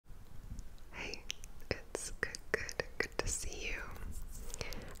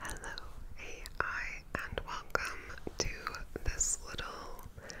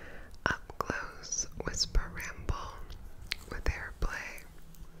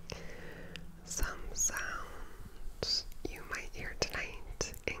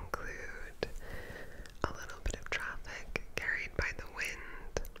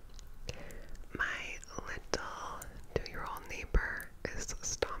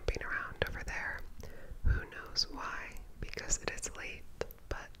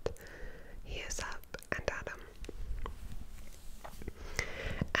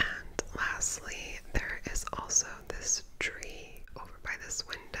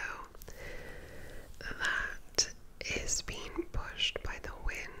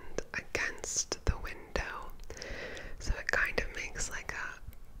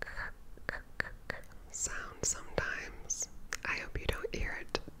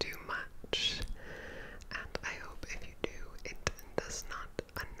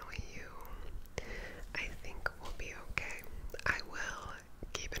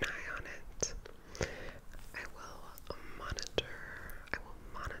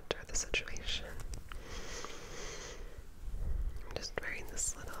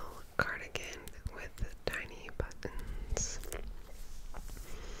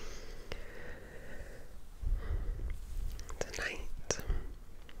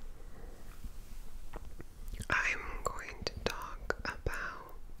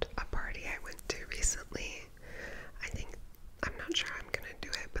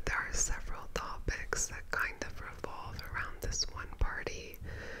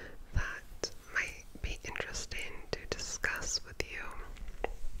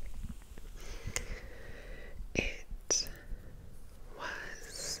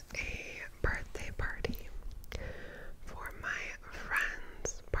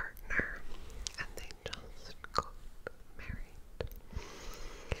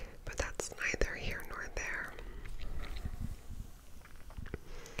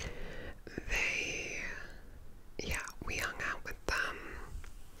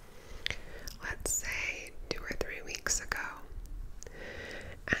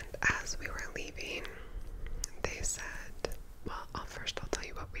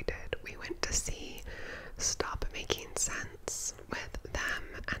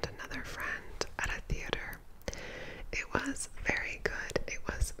was very good. It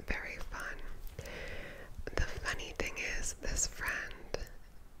was very fun. The funny thing is, this friend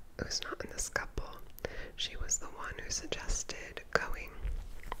who's not in this couple, she was the one who suggested going.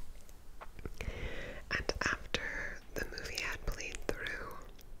 And after the movie had played through,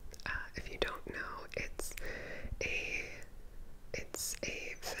 if you don't know, it's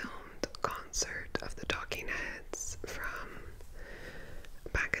a filmed concert of the Talking Heads from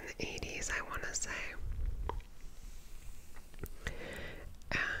back in the 80s, I want to say.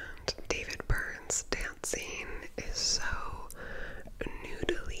 And David Byrne's dancing is so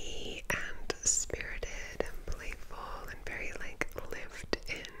noodly and spirited and playful and very like lived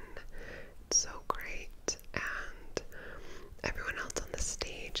in. It's so great, and everyone else on the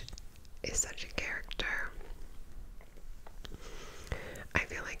stage is such a character. I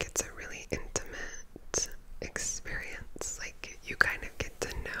feel like it's a really intimate experience. Like, you kind of get to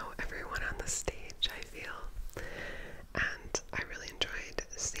know everyone on the stage, I feel. And I really enjoyed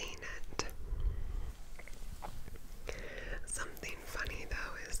seeing it. Something funny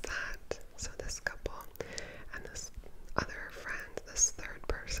though is that, so this couple and this other friend, this third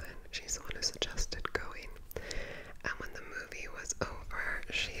person, she's the one who suggested going. And when the movie was over,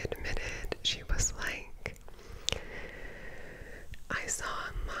 she admitted, she was like, I saw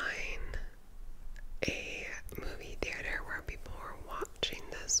online a movie theater where people were watching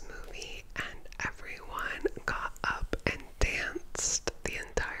this movie and everyone got up and danced the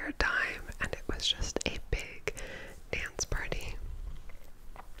entire time, and it was just a big dance party.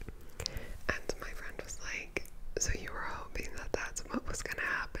 And my friend was like, so you were hoping that that's what was gonna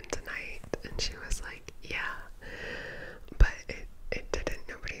happen tonight? And she was like, yeah, but it didn't.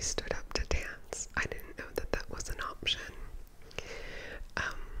 Nobody stood up to dance. I didn't know that that was an option.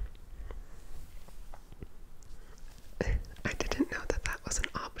 I didn't know that that was an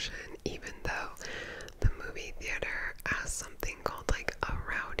option, even though the movie theater has something called like a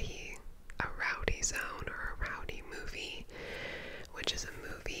rowdy zone or a rowdy movie, which is a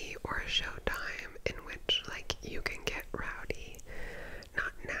movie or a showtime in which like you can get rowdy,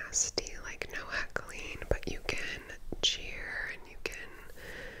 not nasty, like no heckling, but you can cheer and you can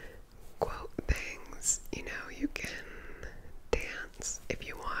quote things, you know, you can dance if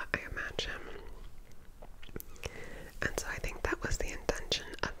you want, I imagine. And so I think that was the intention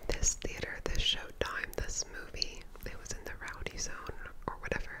of this theater, this showtime, this movie. It was in the rowdy zone or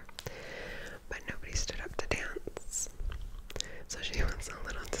whatever. But nobody stood up to dance. So she was a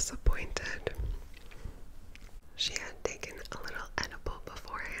little disappointed. She had taken a little edible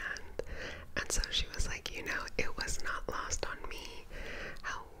beforehand. And so she was like, you know, it was not lost on me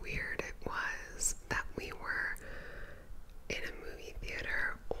how weird it was that we were in a movie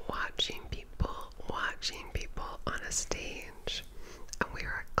theater watching people on a stage, and we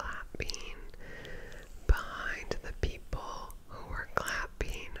were clapping behind the people who were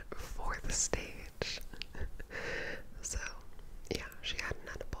clapping for the stage. So yeah, she had an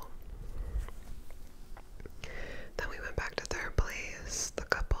edible. Then we went back to their place, the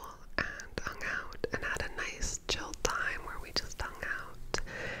couple, and hung out and had a nice chill time where we just hung out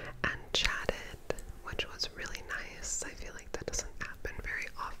and chatted, which was really nice. I feel like that doesn't happen very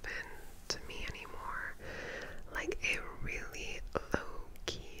often to me anymore. Like a really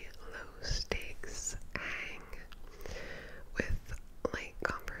low-key, low-stakes hang with like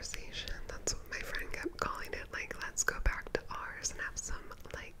conversation. That's what my friend kept calling it, like, let's go back to ours and have some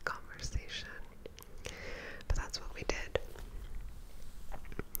like conversation. But that's what we did.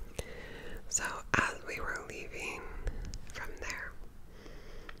 So as we were leaving from there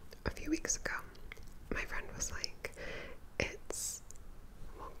a few weeks ago, my friend was like,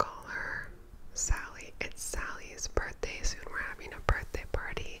 we'll call her Sally. It's Sally's birthday soon. We're having a birthday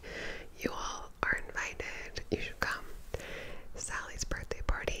party. You all are invited. You should come. Sally's birthday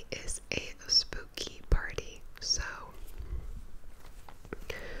party is a spooky party, so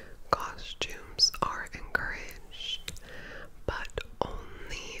costumes are encouraged, but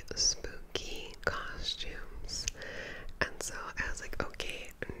only spooky costumes. And so I was like,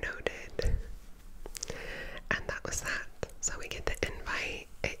 okay, noted.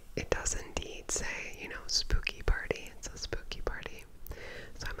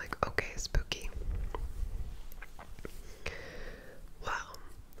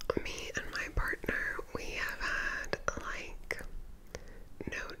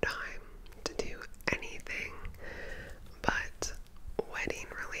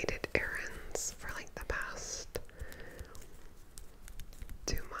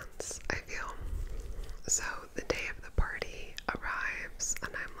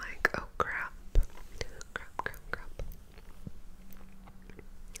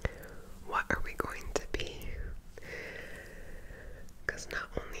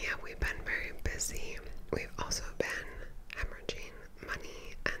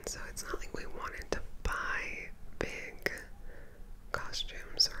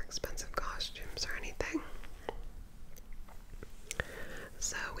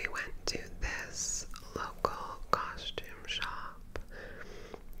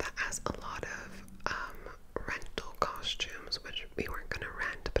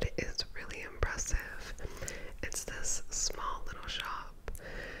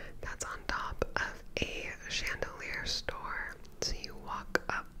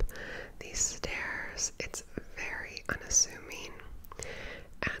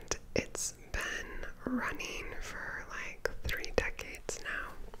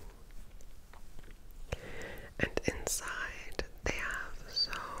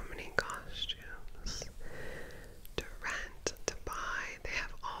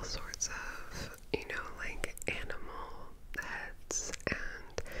 sorts of, like animal heads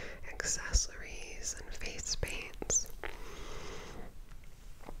and accessories and face paints.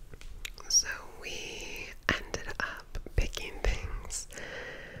 So we ended up picking things,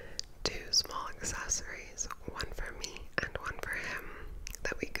 2 small accessories, one for me and one for him,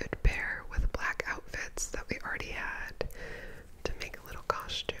 that we could pair with black outfits that we already had to make a little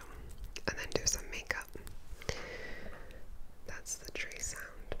costume, and then do some makeup. That's the tree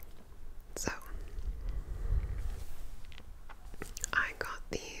sound. So I got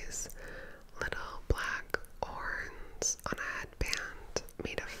these little black horns on a headband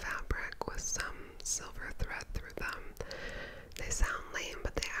made of fabric with some silver thread through them. They sound lame,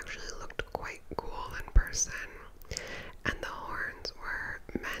 but they actually looked quite cool in person. And the horns were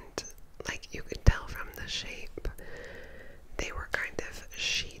meant, like, you could tell from the shape, they were kind of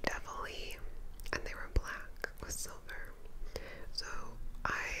she-devil-y, and they were black with silver. So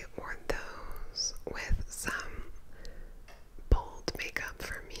I wore those with some bold makeup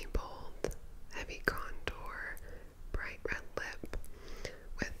for me, bold, heavy contour, bright red lip,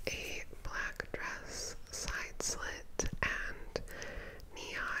 with a black dress, side slit, and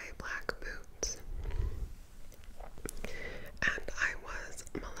knee-high black boots. And I was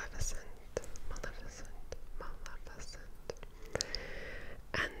Maleficent.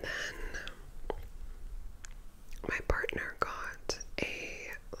 And then my partner got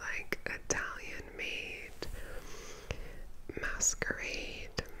a, like, Italian-made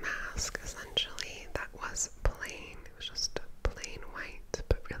masquerade mask, essentially, that was plain. It was just plain white,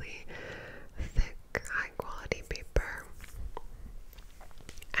 but really thick, high-quality paper.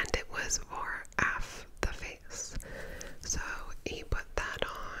 And it was for half the face. So he put that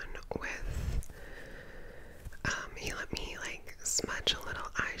on with, he let me, like, smudge a little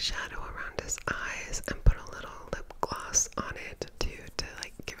eyeshadow around his eyes and put a little lip gloss on it too, to,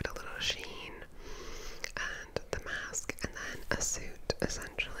 like, give it a little sheen, and the mask, and then a suit,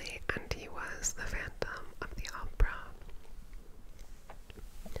 essentially, and he was the Phantom of the Opera.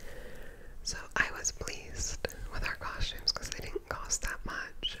 So I was pleased with our costumes because they didn't cost that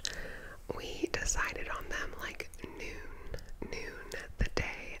much. We decided on them like noon the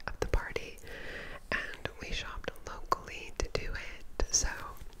day of the party, and we shopped locally to do it, so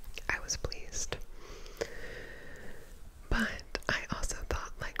I was pleased. But I also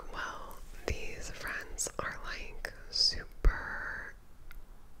thought, like, well, these friends are like super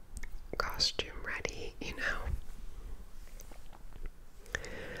costume ready,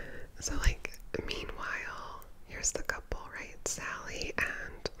 So, like, meanwhile, here's the couple, right? Sally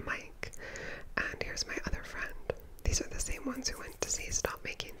and Mike. And here's my other friend. These are the same ones who went to see Stop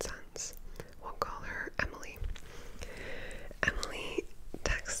Making Sense. We'll call her Emily. Emily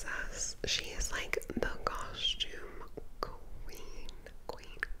texts us. She is like the costume queen.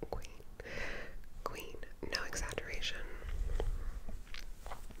 No exaggeration.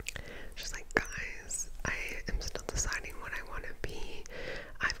 She's like, guys, I am still deciding what I want to be.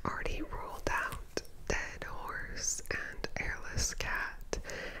 I've already ruled out dead horse and hairless cat.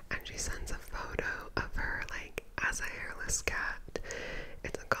 And she sends a photo of her, like, as a hairless cat.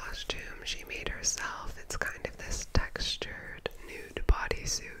 It's a costume she made herself. It's kind of this textured nude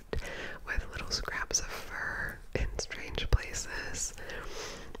bodysuit with little scraps of fur in strange places.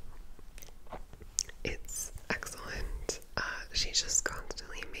 It's excellent. She's just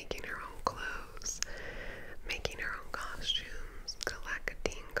constantly making her own clothes, making her own costumes,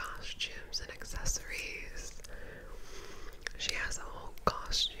 collecting costumes and accessories. She has a whole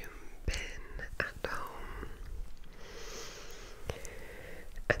costume bin at home.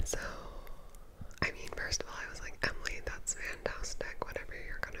 And so, I mean, first of all, I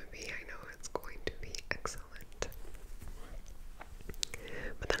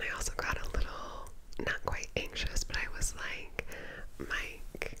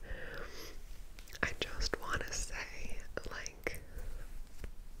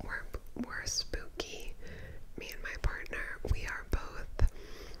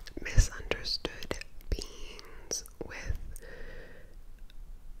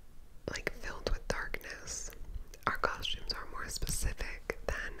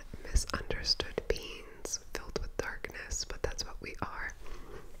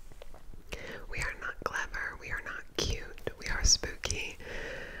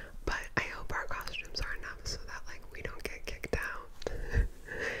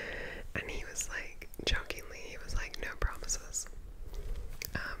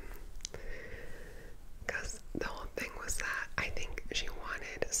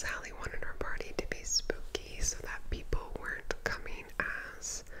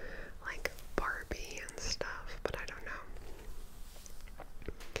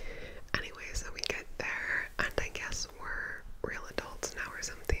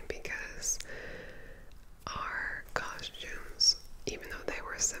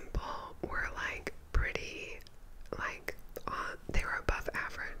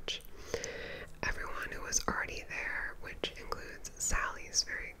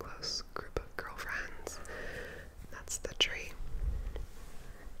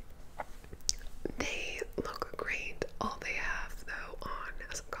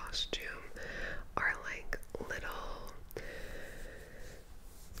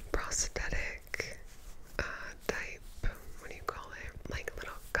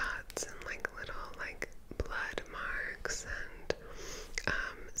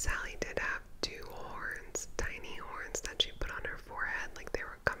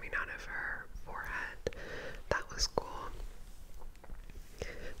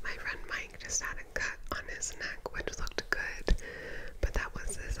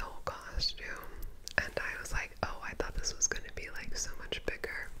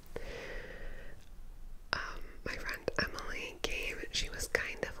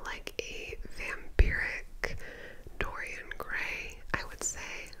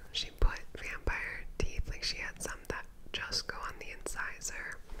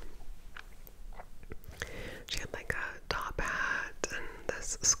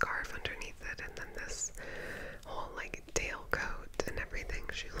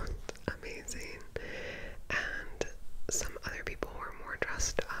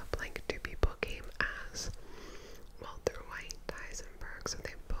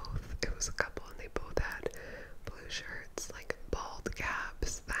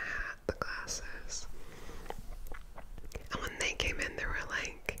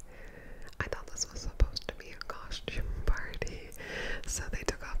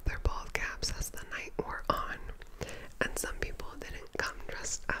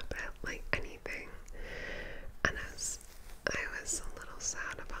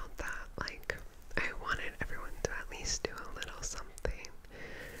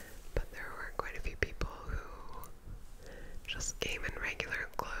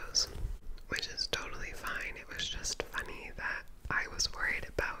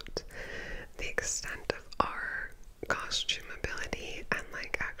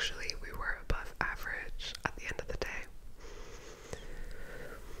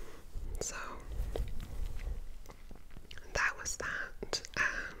So that was that,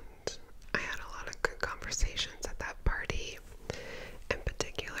 and I had a lot of good conversations at that party, in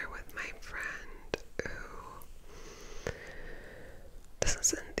particular with my friend who, this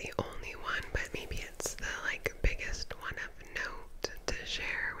isn't the only one, but maybe it's the like biggest one of note to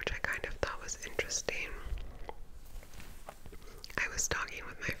share, which I kind of thought was interesting. I was talking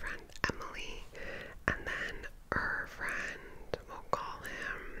with my friend Emily, and then her friend, we'll call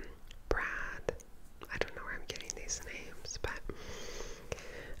him Brad. I don't know where I'm getting these names, but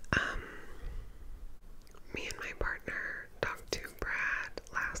me and my partner talked to Brad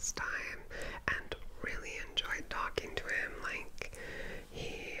last time and really enjoyed talking to him. Like,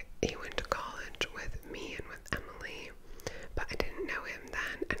 he went to college with me and with Emily, but I didn't know him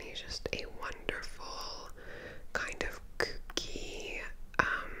then, and he's just a wonderful, kind of kooky,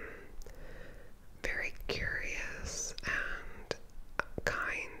 very curious and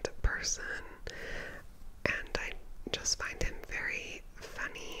kind person, and I just find him very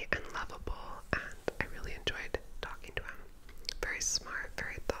funny and lovable, and I really enjoyed talking to him. Very smart,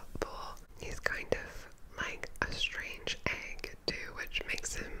 very thoughtful. He's kind of like a strange egg too, which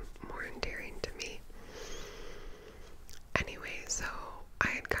makes him more endearing to me. Anyway, so I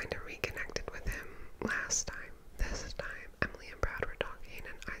had kind of reconnected with him last time. This time, Emily and Brad were talking,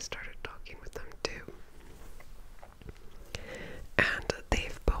 and I started talking with them too. And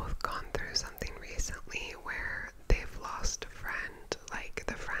they've both gone through something recently where they've lost a friend. Like,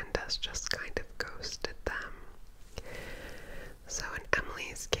 the friend has just kind of ghosted them. So in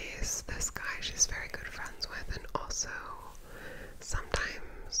Emily's case, this guy she's very good friends with and also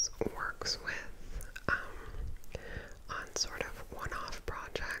sometimes works with on sort of one-off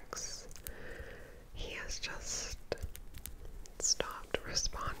projects, he has just stopped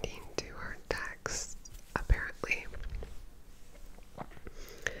responding to her texts, apparently.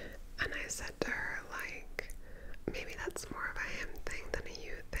 And I said to her, like, maybe that's more of a him thing than a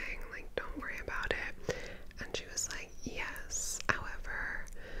you thing, like, don't worry about it. And she was like, yes, however,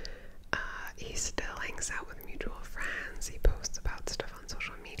 he still hangs out with mutual friends, he posts about stuff on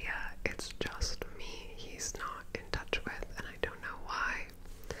social media, it's just me he's not in touch with, and I don't know why.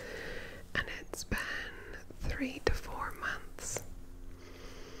 And it's been 3 to 4 months.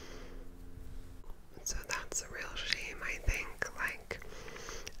 So that's a real shame, I think. Like,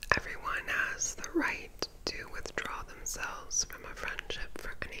 everyone has the right to withdraw themselves from a friendship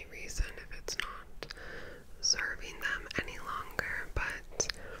for any reason if it's not serving them any longer, but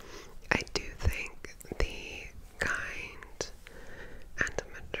I do think the kind and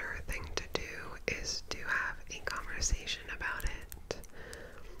mature thing to do is to have a conversation about it.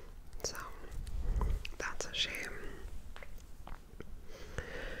 So that's a shame.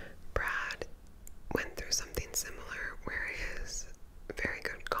 Brad went through something similar where his very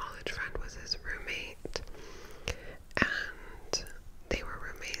good college friend was his roommate, and they were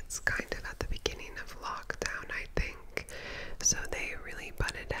roommates kind of at the beginning of lockdown, I think, so they really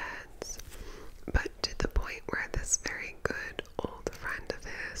butted heads, but to the point where this very good old friend of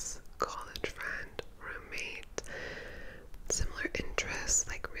his, college friend, roommate, similar interests,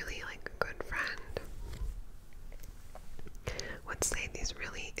 like really like a good friend, would say these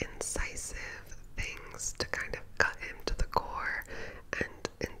really incisive things to kind of cut him to the core and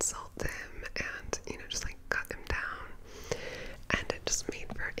insult him and, you know, just like cut him down. And it just made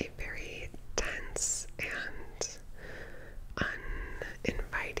for a very tense and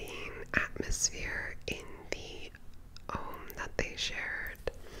uninviting atmosphere in the home that they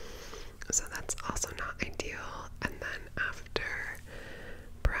shared. So that's also not ideal. And then after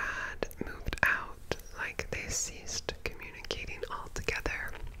Brad moved out, like, they ceased communicating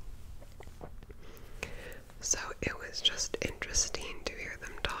altogether. So it was just interesting to hear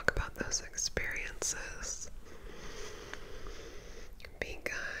them talk about those experiences,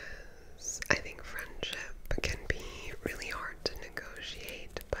 because I think friendship can be really hard to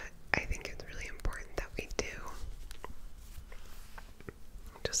negotiate, but I think it's really important that we do.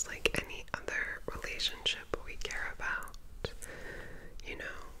 Just like any other relationship we care about, you know,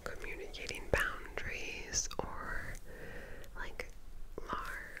 communicating boundaries or like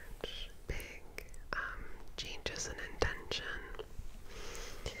large, big changes in intention.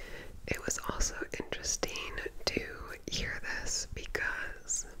 It was also interesting to hear this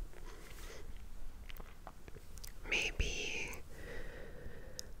because maybe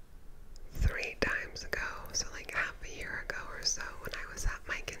 3 times ago, so like half a year ago or so, when I was at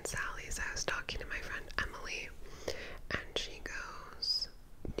Mike and Sally's, I was talking to my friend Emily, and she goes,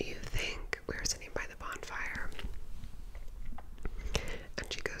 do you think, we were sitting by the bonfire,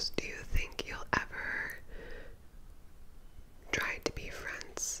 and she goes, do you think you'll ever try to be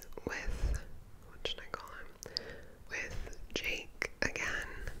friends with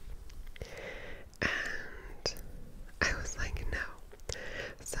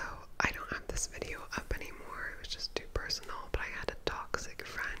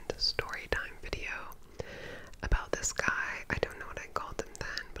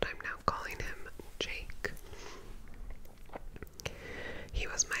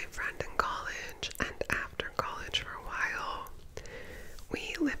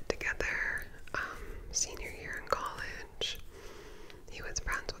we lived together senior year in college. He was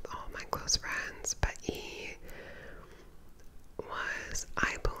friends with all my close friends, but he was,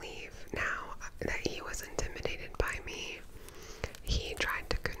 I believe now, that he was intimidated by me. He tried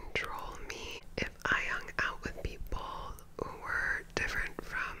to control me. If I hung out with people who were different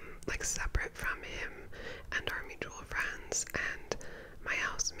from, like separate from him and our mutual friends and my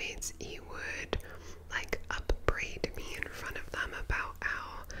housemates, he would like upbraid me in front of them about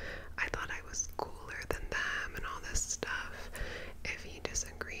how I thought I was cooler than them and all this stuff. If he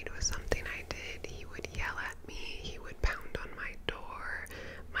disagreed with something I did, he would yell at me. He would pound on my door.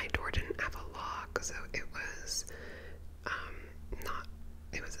 My door didn't have a lock, so it was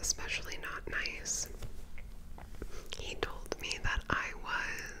especially not nice. He told me that I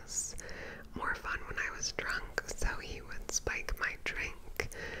was more fun when I was drunk, so he would spike my drink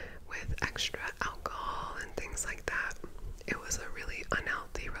with extra alcohol and things like that. It was a really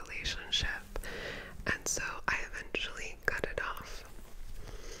unhealthy relationship, and so I eventually cut it off.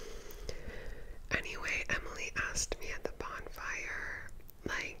 Anyway, Emily asked me at the bonfire,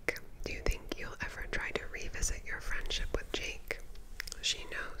 like, do you think you'll ever try to revisit your friendship with Jake? She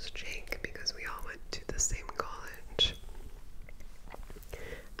knows Jake because we all went to the same college.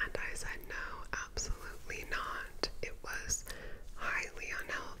 And I said no, absolutely not. It was highly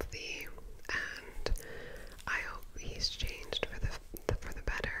unhealthy, and I hope he's changed for the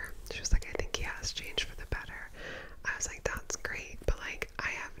better. She was like, I think he has changed for the better. I was like, that's great, but like, I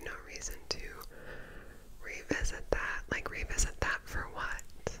have no reason to revisit that. Like, revisit that for what?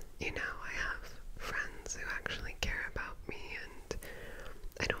 You know, I have friends who actually care about me, and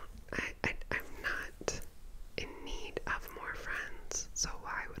I'm not in need of more friends, so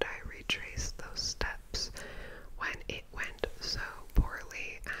why would I retrace those steps when it went so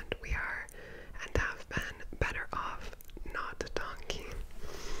poorly and we are and have been better off not talking?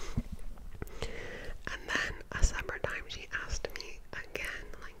 And then a separate time she asked me again,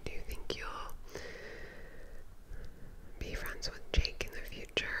 like, do you think you'll be friends with Jake in the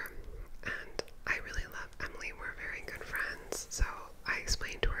future? And I really love Emily, we're very good friends, so I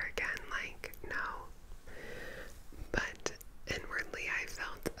explained to her again, like, no. But inwardly I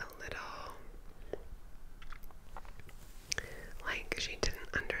felt a little like she didn't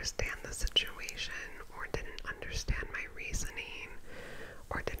understand the situation, or didn't understand my reasoning,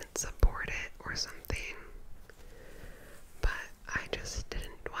 or didn't support it or something. But I just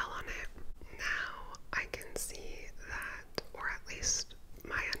didn't dwell on it. Now I can see that, or at least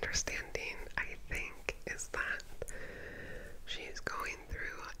my understanding, I think, is that she's going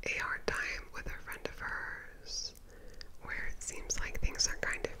through a hard time with a friend of hers, where it seems like things are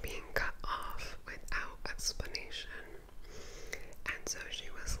kind of being cut off without explanation. And so she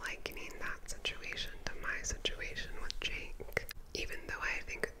was likening that situation to my situation with Jake. Even though I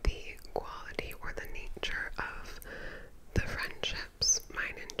think the quality or the nature of the friendships,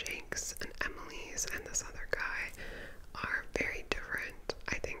 mine and Jake's and Emily's and this other guy, are very different,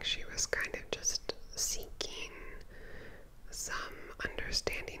 I think she was kind of just seeking some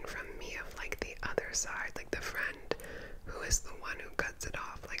understanding from me of like the other side, like the friend who is the